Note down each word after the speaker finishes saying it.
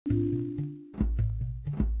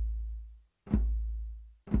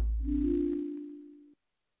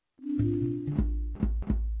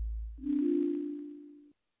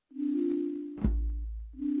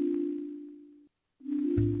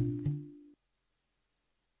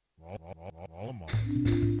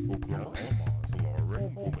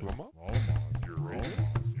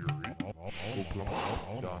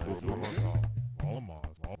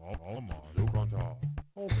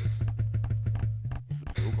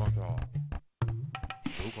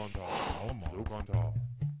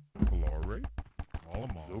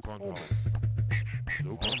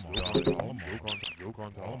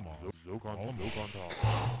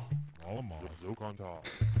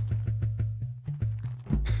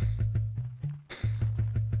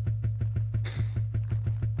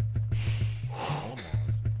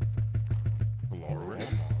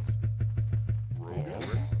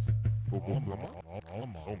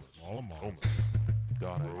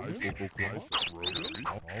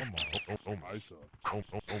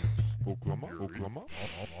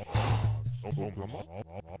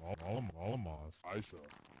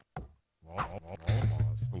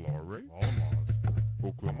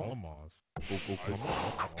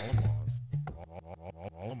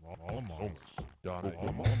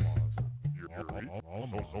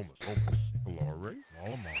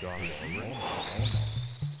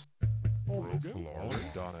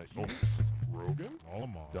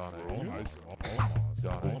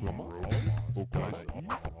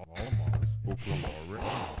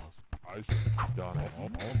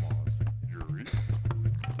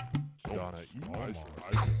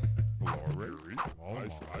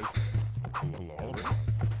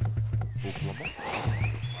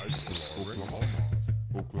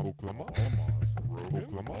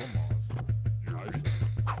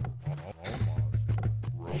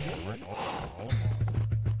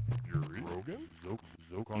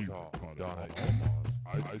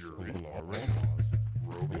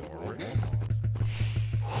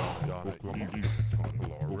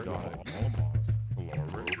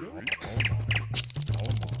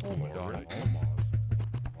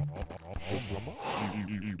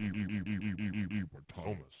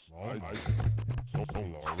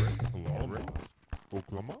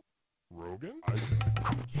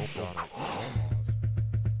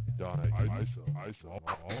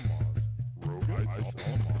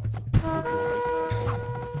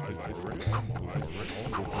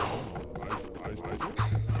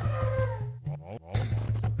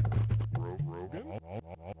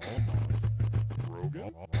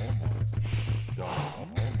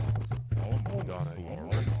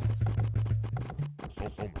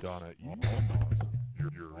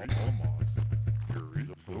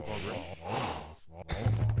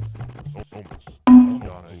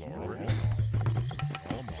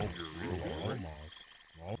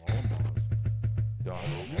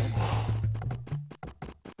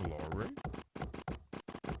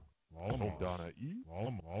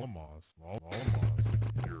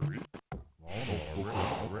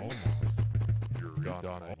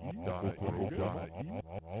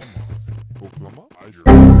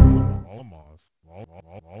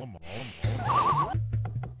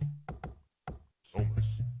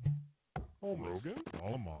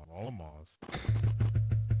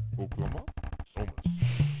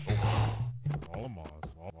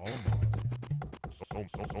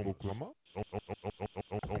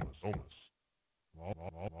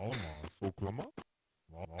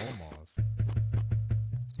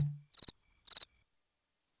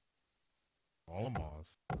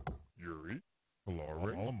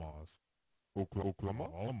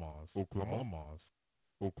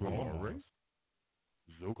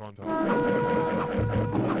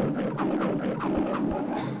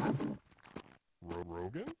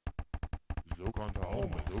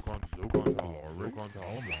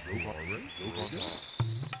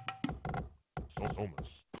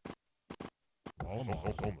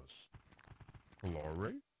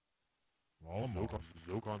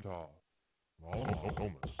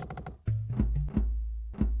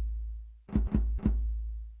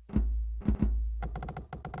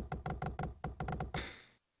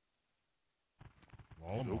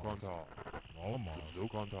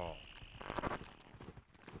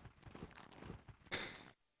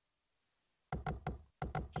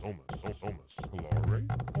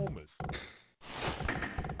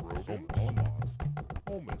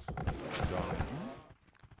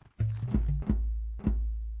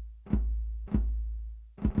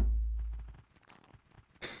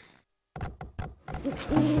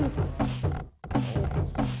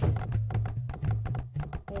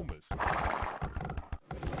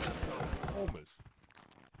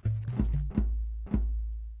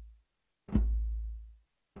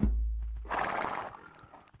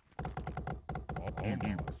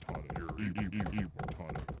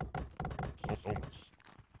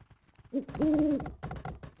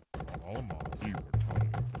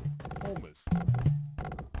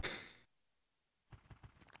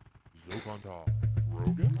Zokonta,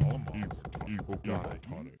 Rogan, Donna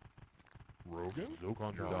E, Rogan,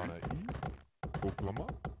 Zokonta, Donna E, Oklama,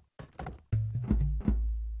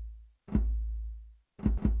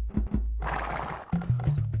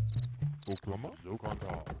 Oklama,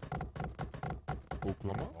 Zokonta,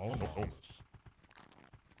 Oklama, Almas,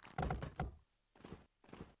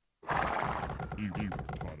 Ewe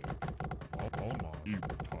Tade, Alma, Ewe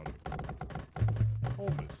Tade,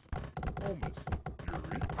 Holmes,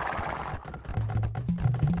 Yuri, Alma,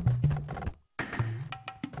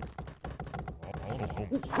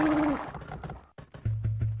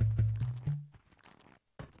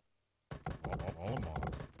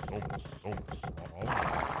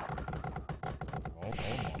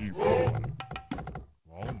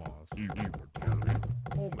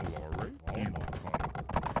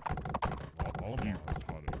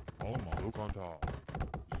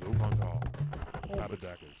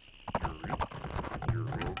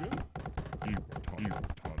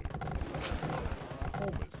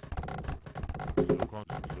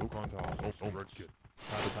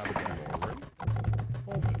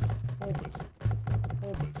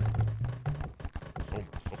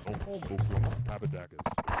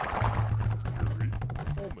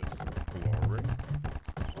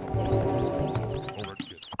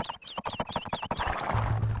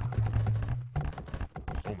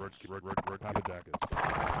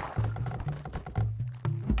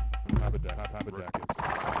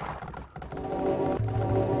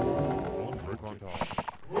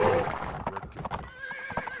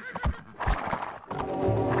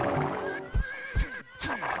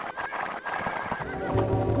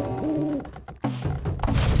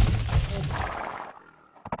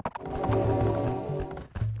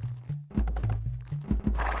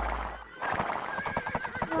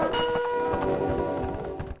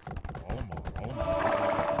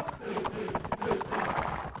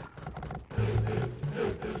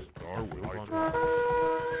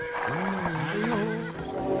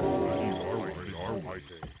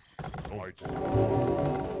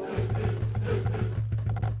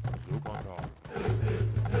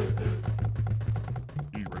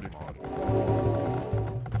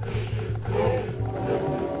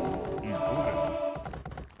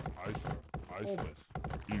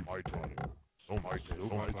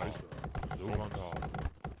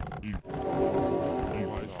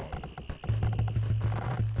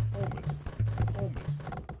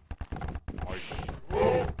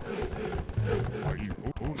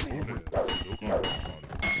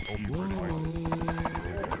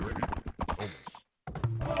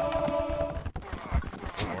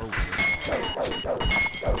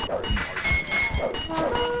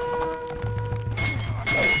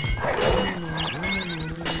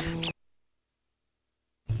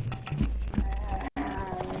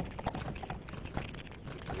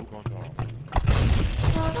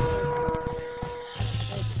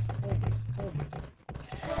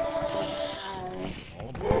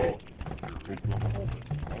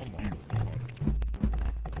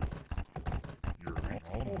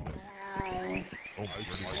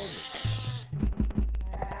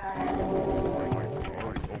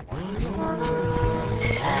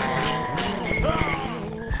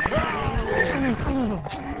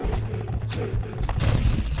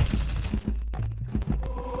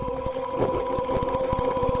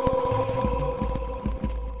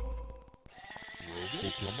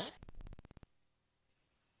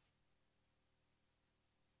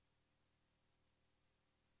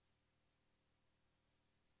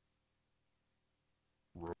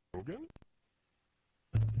 Rogan?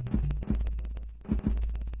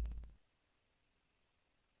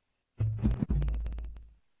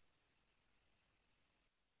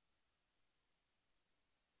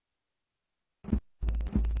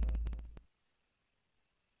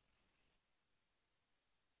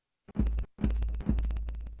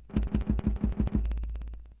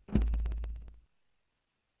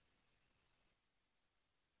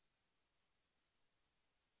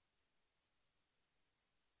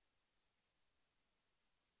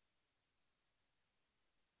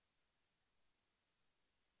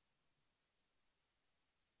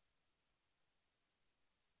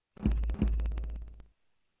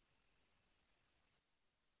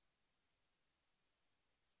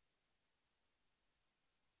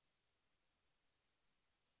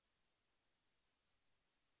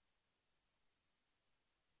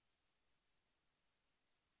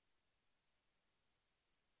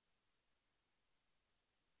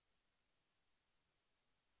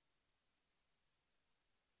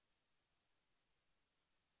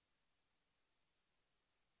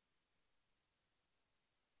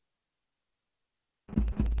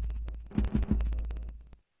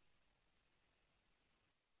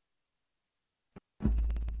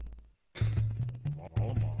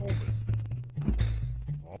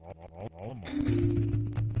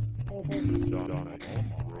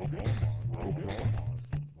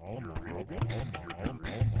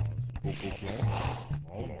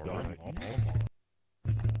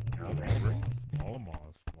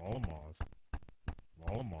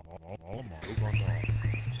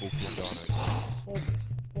 Holmes,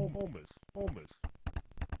 Holmes, Holmes.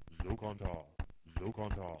 Zokonta,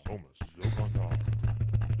 Zokonta, Holmes, Zokonta.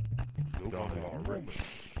 Zokonta, Holmes.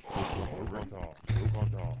 Zokonta,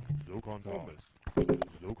 Zokonta, Zokonta, Holmes.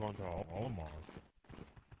 Zokonta, Almaz.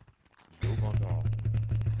 Zokonta,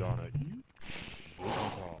 Donna E.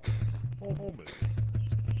 Zokonta, Holmes.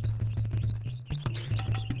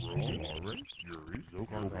 Rogan, Yuri,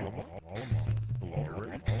 Zokonta, Almaz.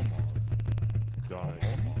 Yuri, Almaz. Donna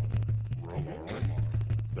E. Rogan,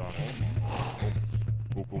 Donna E. Holmes.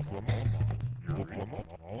 Oklahoma, Oklahoma,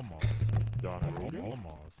 Almaz. Donna Rogan,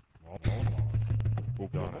 Almaz. Almaz.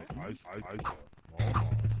 Donna Isa,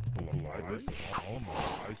 Almaz. Almaz,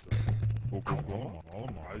 Isa. Oklahoma,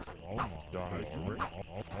 Almaz, Almaz. Donna Yuri,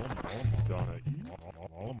 Almaz. Donna E.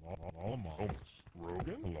 Almaz.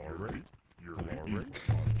 Rogan, Yuri, Yuri,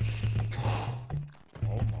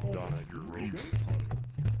 Almaz. Donna Yuri,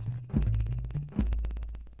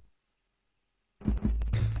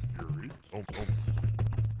 Yuri, Almaz.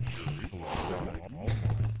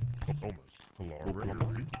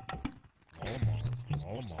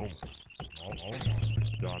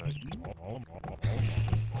 Donna E.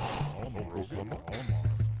 Oklahoma,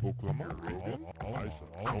 Oklahoma,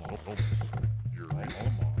 Isa, Yuri,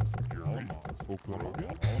 Yuri, Oklahoma,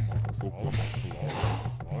 Oklahoma,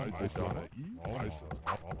 Donna E. Isa,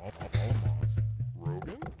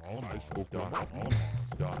 Rogan, Isa, Donna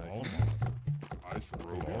E. Donna E. Isa,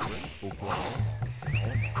 Rogan,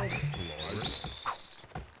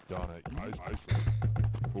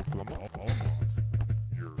 Oklahoma, Donna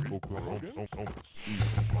E. Isa,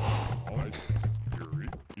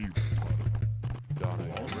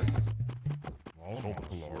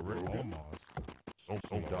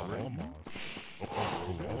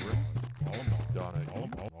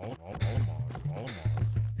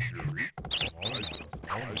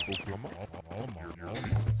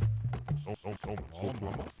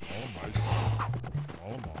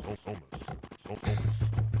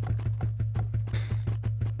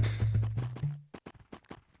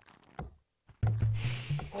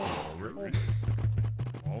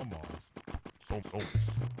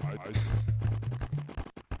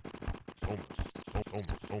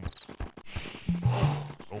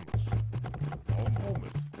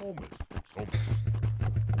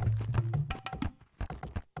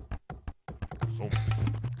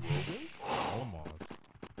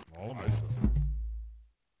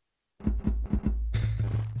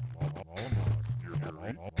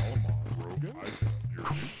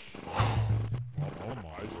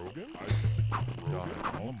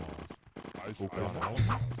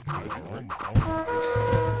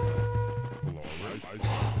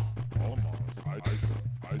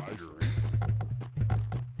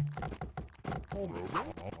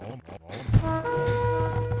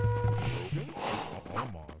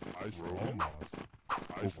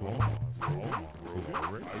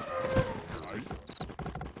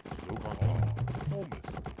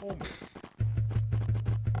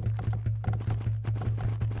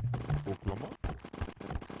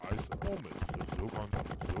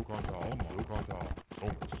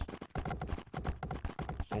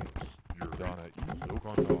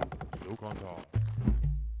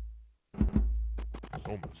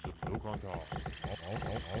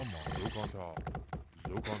 Oklahoma, Yuri,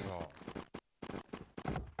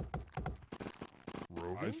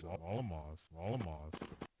 Oklahoma,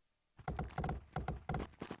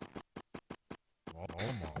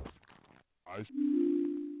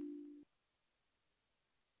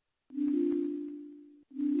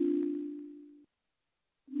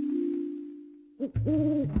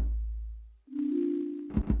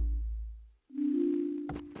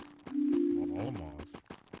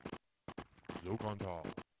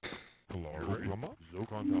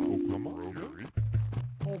 Yuri,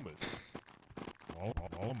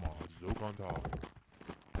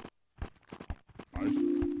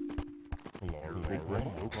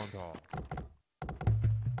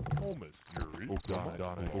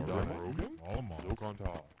 Donna E. Almaz, Donna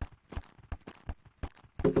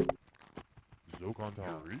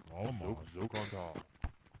E. Donna E.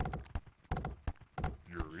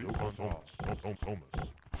 Yuri, Oklahoma, Oklahoma,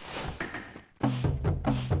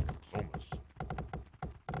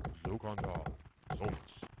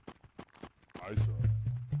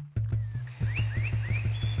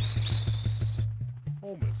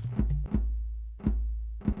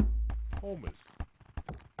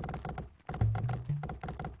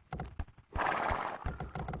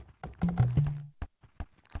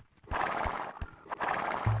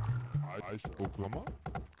 Oklahoma,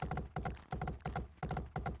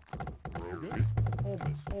 Rogan,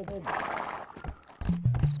 Holmes,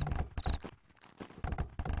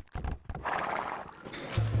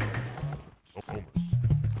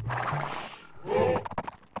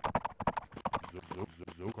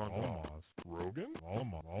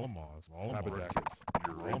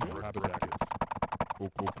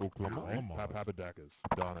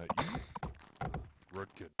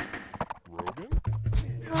 Redkin. Rogan?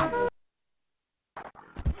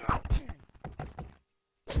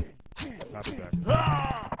 Papadak.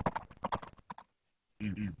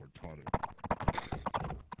 Immortonic.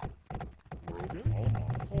 Rogan?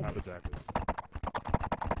 Almost. Papadakis.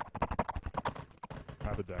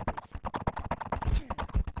 Papadakis.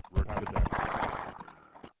 Papadakis.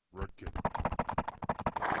 Redkin.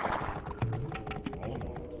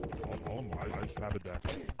 Almost. Ice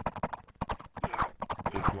Papadakis.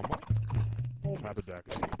 Diploma?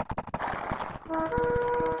 Papadakis.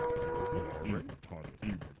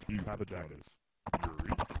 Papadakis.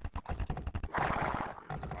 Yuri.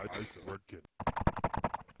 Ice Redkin.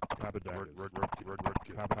 Papadakis. Redkin.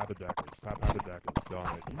 Papadakis. Papadakis.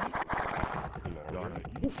 Donahue.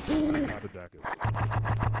 Papadakis.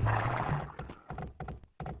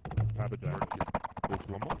 Papadakis.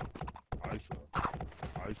 Diploma? Ice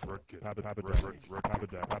Redkin. Papadakis. Papadakis.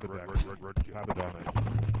 Redkin. Papadakis.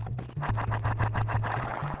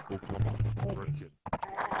 Diploma? Redkin.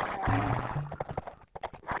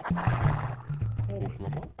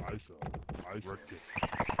 Diploma? Ice Redkin.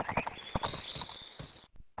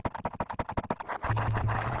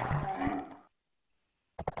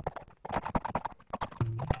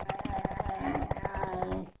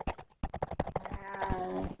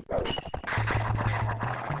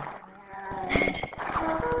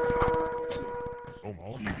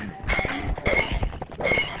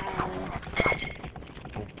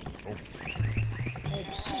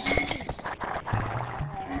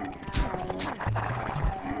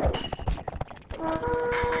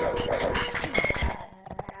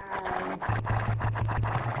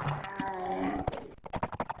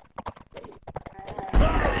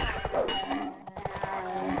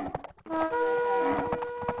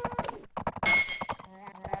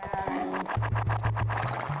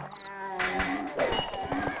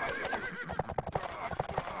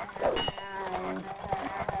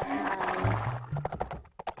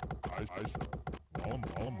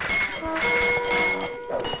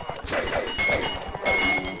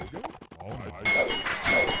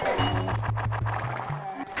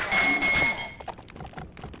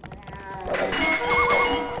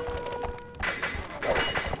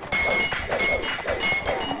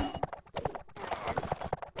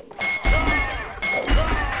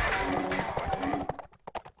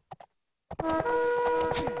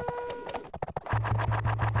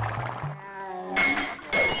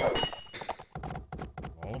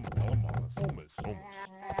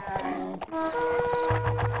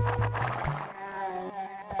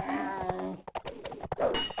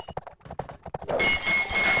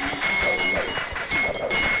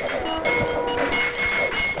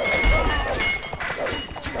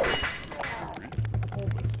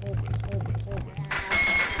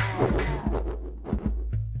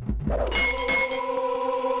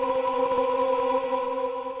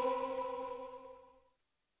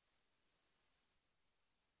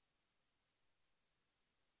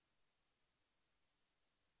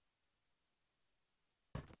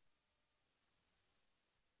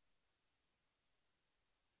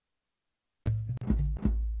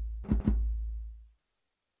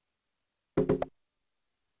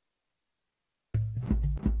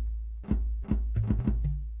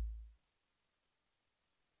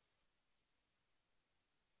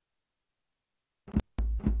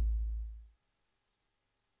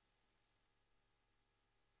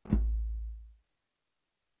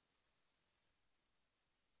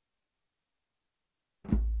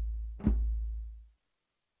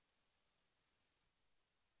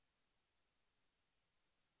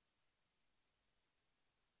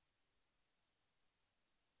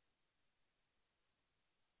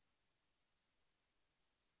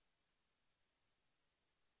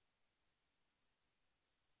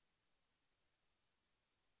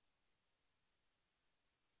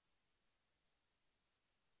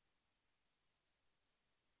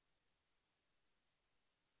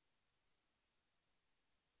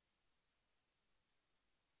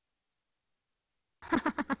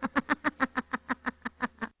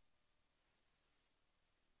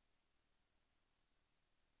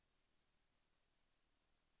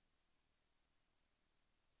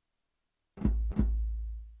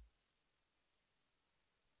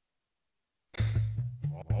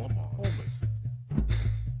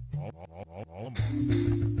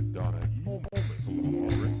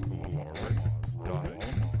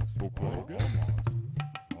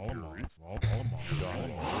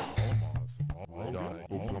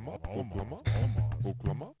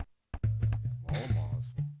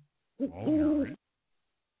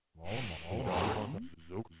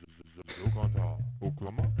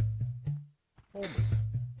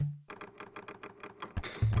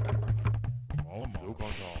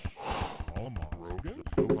 Zokontal. Alama. Rogan.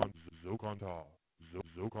 Zokontal.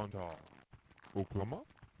 Zokontal. Oklama.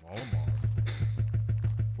 Alama.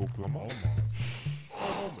 Oklama. Alama.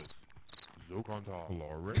 Almas. Zokontal.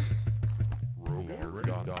 Lare. Rogan.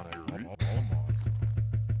 Alama.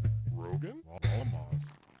 Rogan. Alama.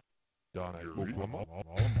 Oklama. Alama. Alama.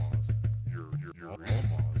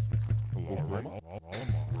 Oklama. Alama.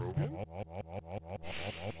 Rogan.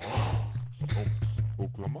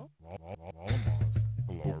 Oklama.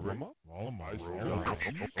 Alama. Oklama. Alama.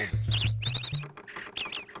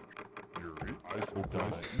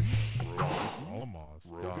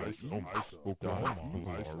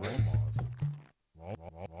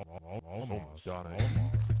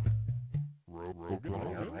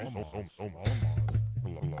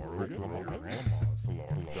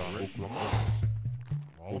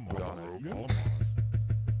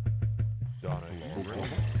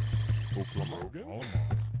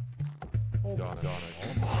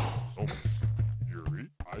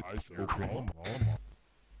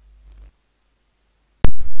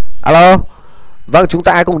 Alo. Vâng, chúng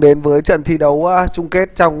ta cùng đến với trận thi đấu chung kết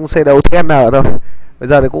trong C đấu thứ N thôi. Bây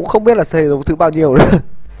giờ thì cũng không biết là C đấu thứ bao nhiêu nữa.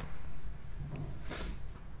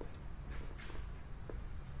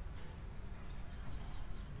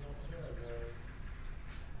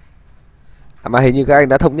 Mà hình như các anh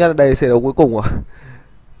đã thống nhất ở đây C đấu cuối cùng rồi.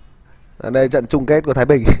 Ở đây trận chung kết của Thái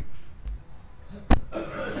Bình.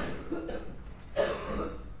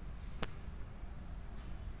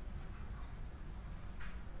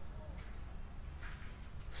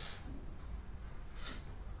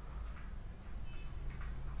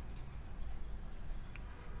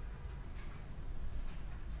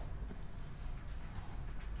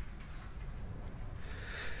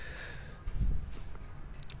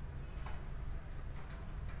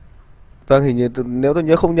 Vâng, hình như nếu tôi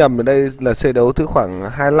nhớ không nhầm ở đây là C đấu thứ khoảng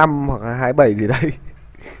 25 hoặc là 27 gì đấy.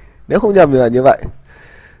 Nếu không nhầm thì là như vậy.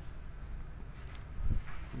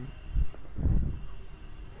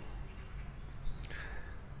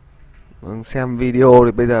 Vâng, xem video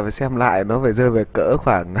thì bây giờ phải xem lại, nó phải rơi về cỡ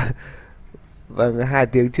khoảng vâng 2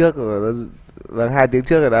 tiếng trước rồi nó... Vâng, 2 tiếng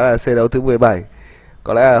trước rồi, đó là C đấu thứ 17.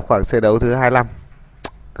 Có lẽ là khoảng C đấu thứ 25.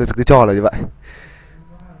 Cứ cho là như vậy.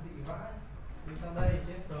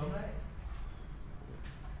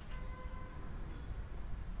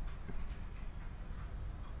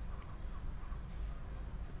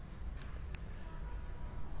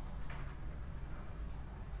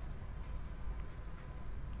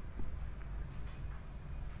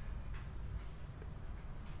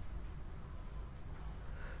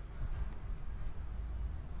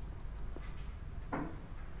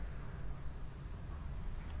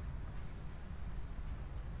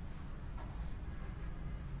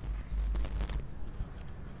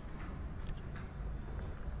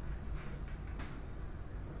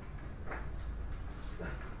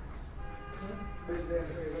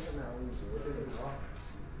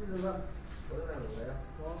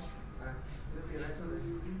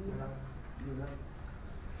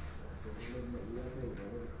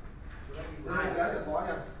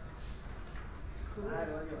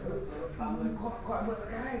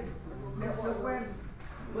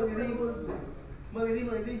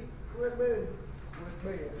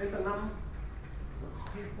 Lên tầng 5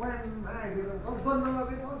 thì quen ai thì có Vân không,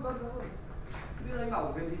 biết có Vân không? Biết anh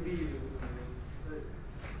bảo GameTV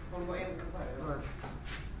còn có em cũng phải rồi.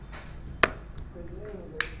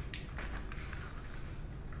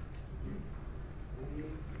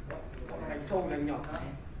 Anh trâu này nhỏ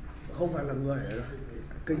không phải là người ở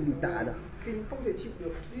Kinh bị tạ được. Kinh không thể chịu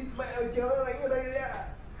được. Đi mẹ ơi, chiều nó đánh ở đây đấy ạ.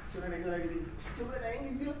 Chiều nay đánh ở đây đi. Chiều nay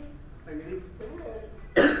đánh đi tiếp. Đánh đi. Đánh rồi.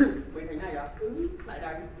 Mấy thằng này à? Ừ, lại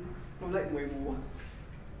đánh. Con lệnh người mù.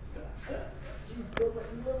 Chỉ có vậy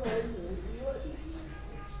nó nói mù nữa.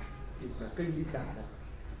 Thì là Kinh bị tạ được.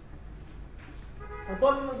 Thằng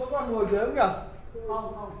Tuân có còn ngồi dưới không nhỉ?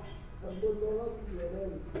 Không, không. Thằng Tuân nó ở đây,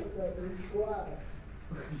 bây giờ tôi đi qua.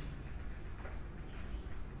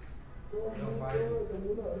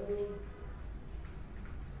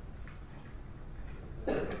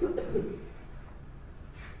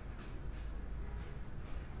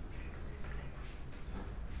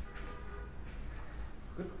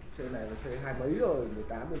 C này là C 2 mấy rồi,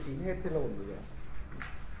 18, 19 hết thế lồn rồi.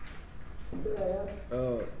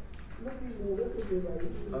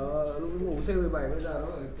 Lúc ngủ C17 bây giờ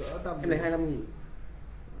nó phải cỡ tầm cái này 25.000.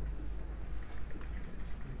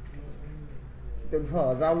 tiền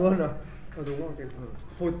phở giao luôn rồi. Đúng rồi, tiền phở.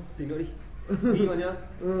 Thôi, tí nữa đi. Đi vào nhá.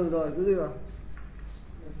 Rồi, cứ đi vào.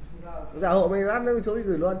 Giả hộ mình lát nữa chỗ đi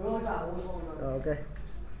gửi luôn. Ok.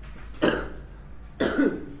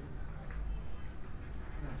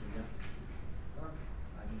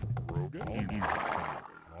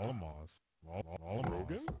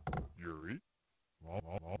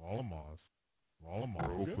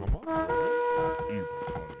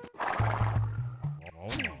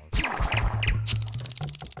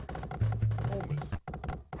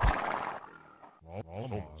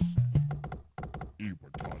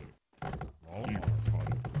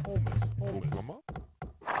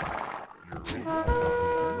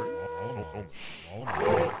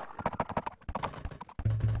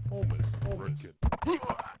 Holman, Redkit.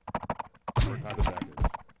 Papadakis.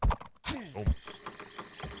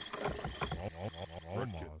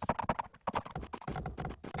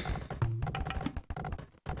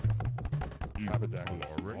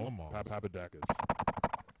 Redkit. Papadakis.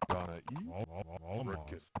 Donna E.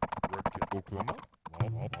 Redkit. Redkit. Oklahoma.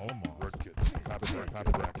 Redkit.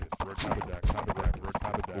 Papadakis.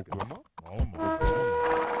 Papadak. Oklahoma.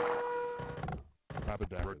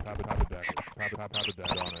 Papadak. Papadak.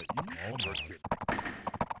 Donna E. Redkit.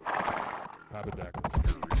 Papadakis.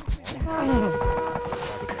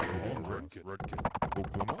 Redkit.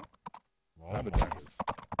 Oklahoma. Papadakis.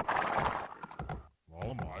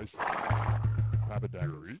 Ice.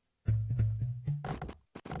 Papadakis.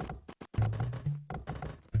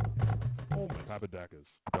 Holman. Papadakis.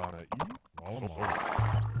 Donna E. Holman.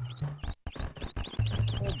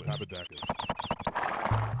 Papadakis.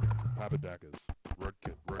 Papadakis.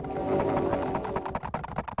 Redkit.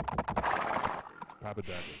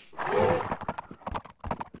 Papadakis.